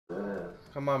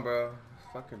Come on, bro. Let's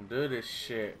fucking do this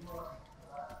shit.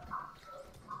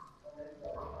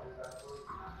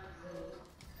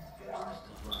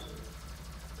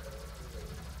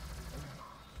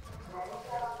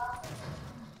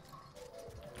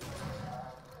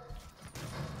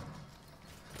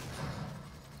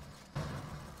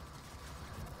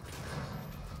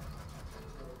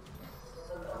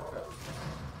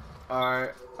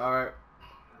 Alright, alright.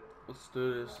 Let's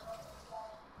do this.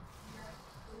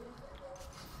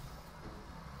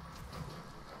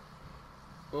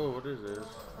 Oh, what is this?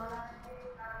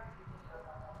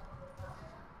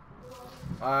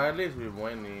 At least we're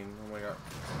winning. Oh my god.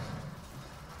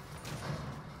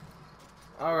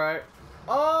 Alright.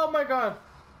 Oh my god.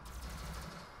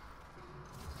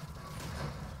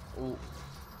 Ooh.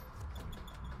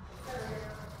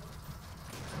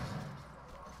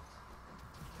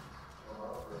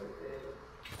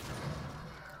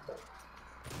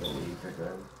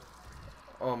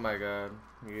 Oh my god.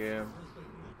 Yeah.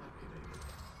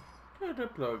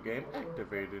 Deploy game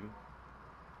activated.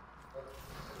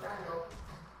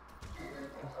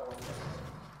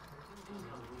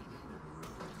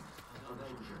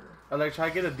 I like try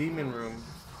to get a demon room.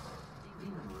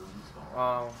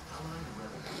 Oh.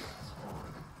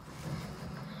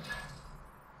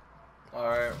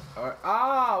 Alright, alright.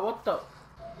 Ah, what the?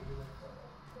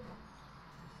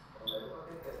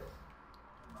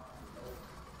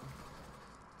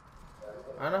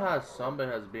 I know how somebody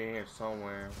has been here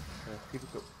somewhere. People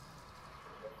could.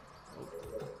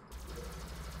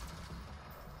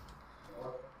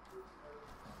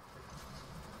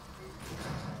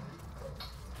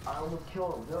 I almost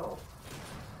killed him, no.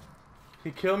 He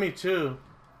killed me too.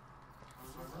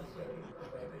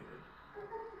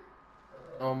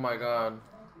 Oh my god.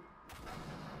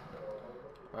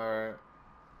 Alright.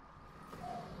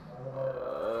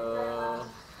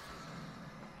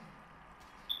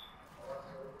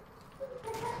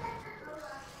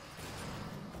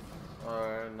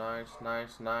 Alright, nice,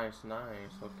 nice, nice,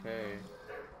 nice. Okay.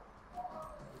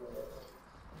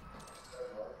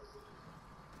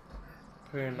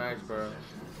 Pretty nice, bro.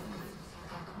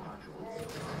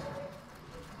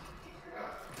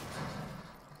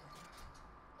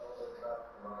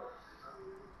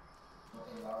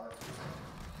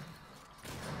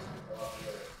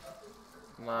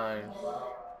 Nice.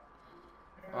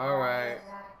 Alright.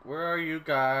 Where are you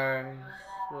guys?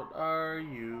 What are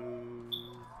you?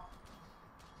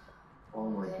 Oh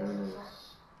my goodness.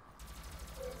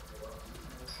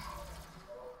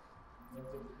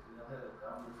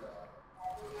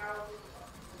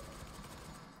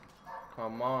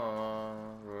 Come on.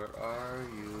 Where are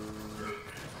you?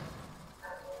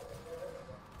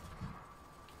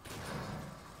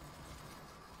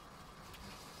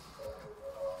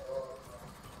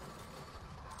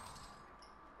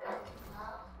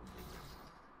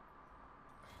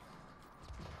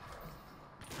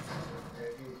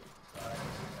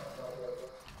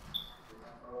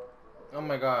 Oh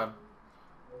my god.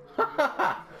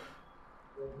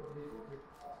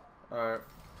 Alright.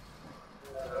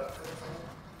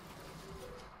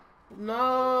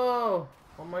 No!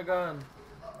 Oh my god.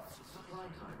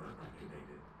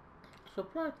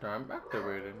 Supply time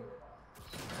activated.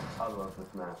 I love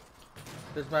this map.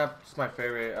 This map is my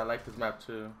favorite. I like this map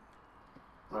too.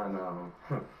 I know.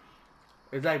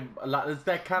 It's like a lot. It's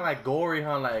like kind of like gory,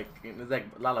 huh? Like it's like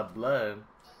a lot of blood.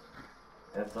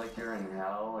 It's like you're in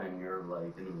hell and you're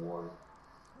like in war.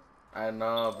 I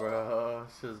know, bro.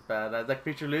 It's just bad. That's like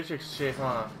futuristic shit,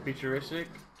 huh? Futuristic.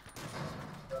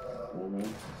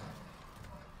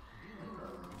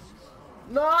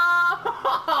 No!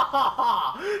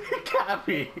 He can't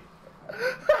be.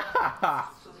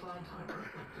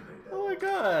 Oh my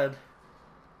god.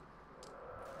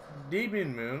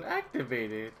 Demon Moon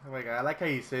activated. Oh my god, I like how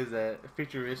he says that.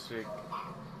 Futuristic.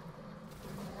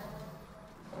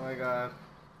 Oh my god.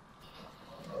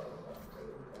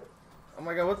 Oh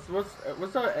my god,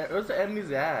 what's the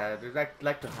enemies at? They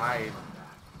like to hide.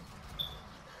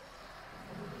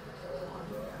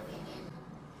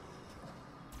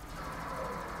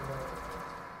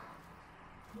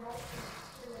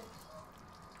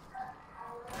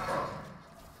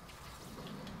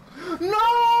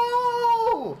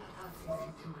 No!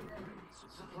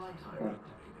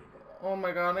 Oh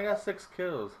my god, I got 6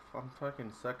 kills. I'm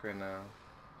fucking sucker now.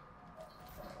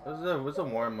 What's a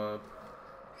warm up?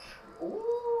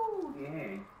 Ooh,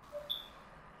 yeah.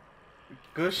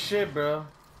 Good shit, bro.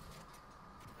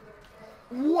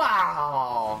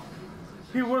 Wow!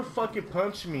 He would fucking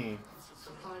punch me.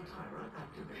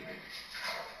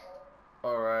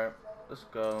 Alright, let's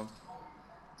go.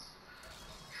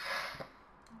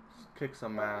 Let's kick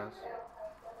some ass.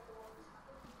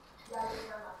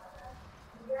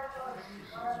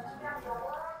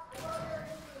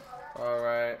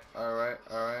 Alright, alright,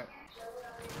 alright.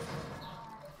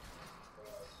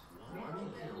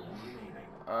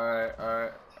 Alright,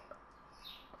 alright.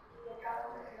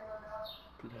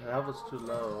 That was too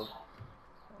low.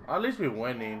 At least we're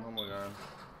winning. Oh my god.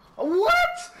 What?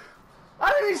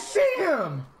 I didn't even see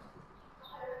him!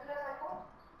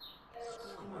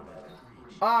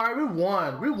 Alright, we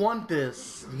won. We won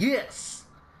this. Yes!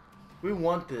 We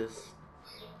won this.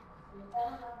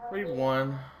 We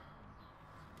won.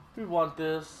 We won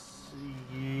this.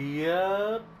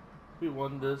 Yep. We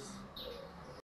won this.